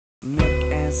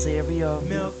Milk and cereal.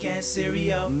 Milk and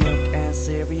cereal. Milk and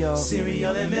cereal.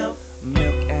 Cereal and milk.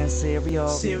 Milk and cereal.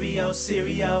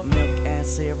 Cereal. Milk and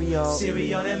cereal.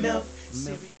 Cereal and milk.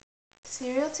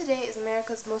 Cereal today is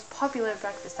America's most popular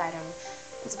breakfast item.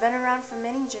 It's been around for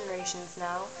many generations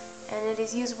now, and it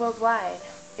is used worldwide.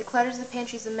 It clutters the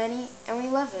pantries of many, and we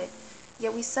love it.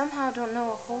 Yet we somehow don't know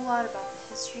a whole lot about the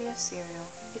history of cereal.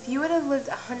 If you would have lived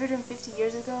 150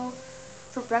 years ago,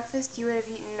 for breakfast you would have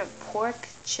eaten pork,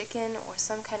 chicken, or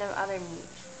some kind of other meat.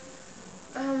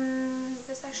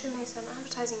 This actually may sound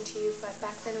appetizing to you, but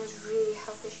back then it was really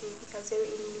health issue because they were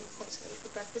eating meat constantly for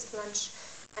breakfast, lunch,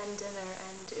 and dinner,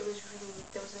 and there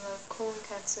was a lot of colon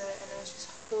cancer, and it was just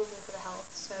horrible for the health,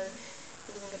 so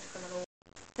it wasn't good for them at all.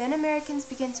 Then Americans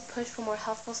began to push for more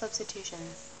healthful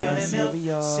substitutions.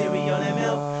 Cereal and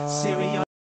milk. Cereal.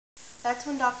 That's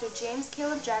when Dr. James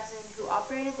Caleb Jackson, who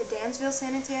operated the Dansville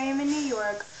Sanitarium in New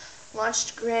York,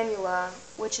 launched granula,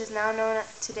 which is now known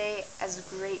today as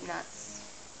grape nuts.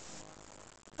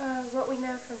 What we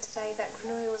know from today, that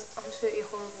granola was absolutely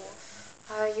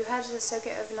horrible. You had to soak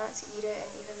it overnight to eat it,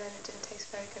 and even then it didn't taste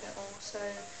very good at all, so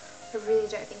I really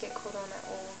don't think it caught on at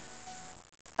all.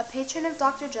 A patron of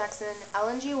Dr. Jackson,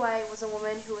 Ellen G. White, was a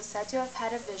woman who was said to have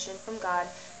had a vision from God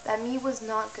that meat was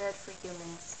not good for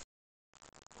humans.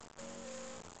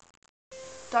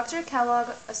 Dr. Kellogg,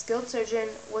 a skilled surgeon,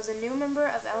 was a new member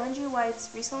of Ellen G. White's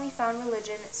recently found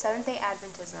religion, Seventh-day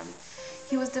Adventism.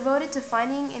 He was devoted to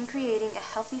finding and creating a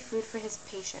healthy food for his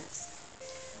patients.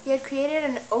 He had created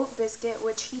an oat biscuit,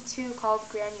 which he too called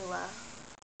granula.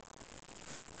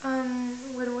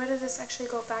 Where did this actually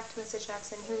go back to Mr.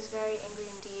 Jackson? He was very angry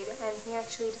indeed, and he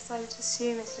actually decided to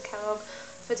sue Mr. Kellogg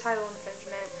for title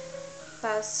infringement.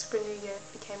 Thus, granula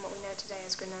became what we know today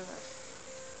as granola.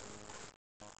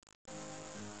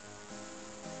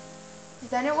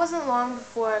 Then it wasn't long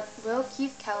before Will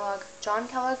Keith Kellogg, John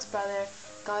Kellogg's brother,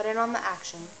 got in on the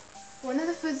action. One of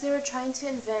the foods they were trying to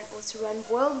invent was to run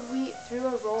boiled wheat through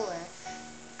a roller.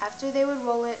 After they would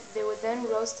roll it, they would then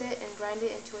roast it and grind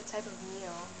it into a type of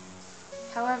meal.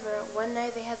 However, one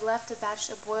night they had left a batch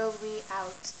of boiled wheat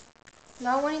out.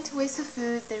 Not wanting to waste the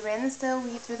food, they ran the stale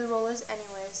wheat through the rollers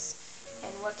anyways,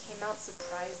 and what came out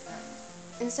surprised them.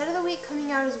 Instead of the wheat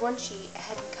coming out as one sheet, it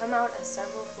had come out as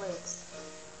several flakes.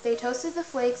 They toasted the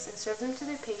flakes and served them to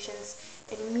their patients,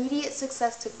 and immediate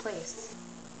success took place.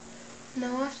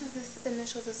 Now after this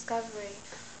initial discovery,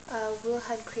 Will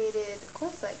had created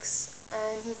cornflakes,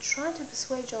 and he tried to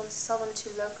persuade John to sell them to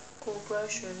local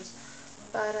grocers,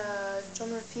 but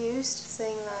John refused,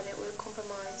 saying that it would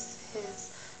compromise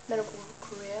his medical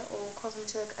career or cause him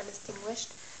to look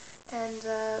undistinguished.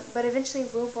 But eventually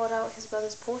Will bought out his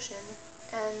brother's portion,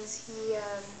 and he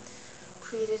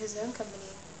created his own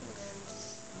company,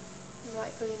 and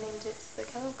rightfully named it the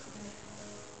Kellogg Company.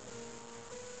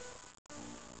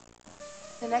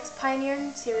 The next pioneer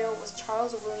in cereal was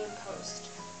Charles William Post.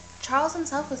 Charles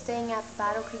himself was staying at the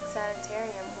Battle Creek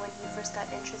Sanitarium when he first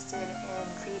got interested in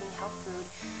creating health food.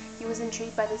 He was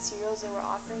intrigued by the cereals they were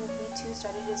offering, and he too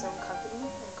started his own company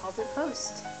and called it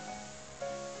Post.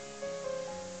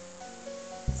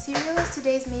 Cereal is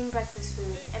today's main breakfast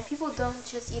food, and people don't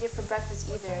just eat it for breakfast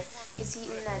either. It's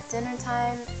eaten at dinner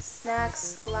time,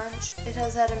 snacks, lunch. It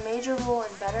has had a major role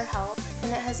in better health,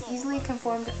 and it has easily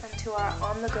conformed into our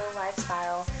on-the-go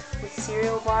lifestyle, with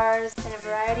cereal bars and a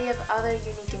variety of other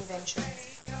unique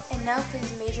inventions. It now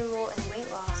plays a major role in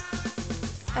weight loss,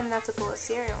 and that's a bowl of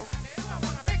cereal.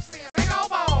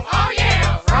 Oh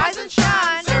yeah, rise and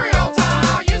shine. Cereal time.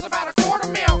 I'll use about a quart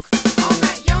of milk on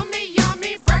that yummy,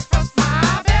 yummy breakfast.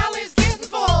 My belly's getting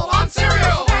full on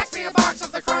cereal. Pack me a box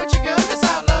of the crunchy goodness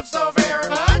I love so very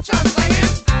much. I'm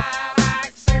saying I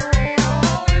like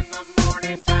cereal in the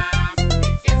morning time.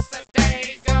 It gets the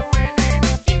day going and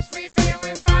it keeps me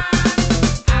feeling fine.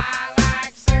 I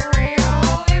like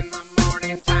cereal in the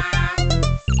morning time.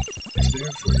 It's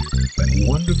there for you, that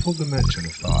wonderful dimension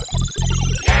of thought.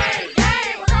 Yay!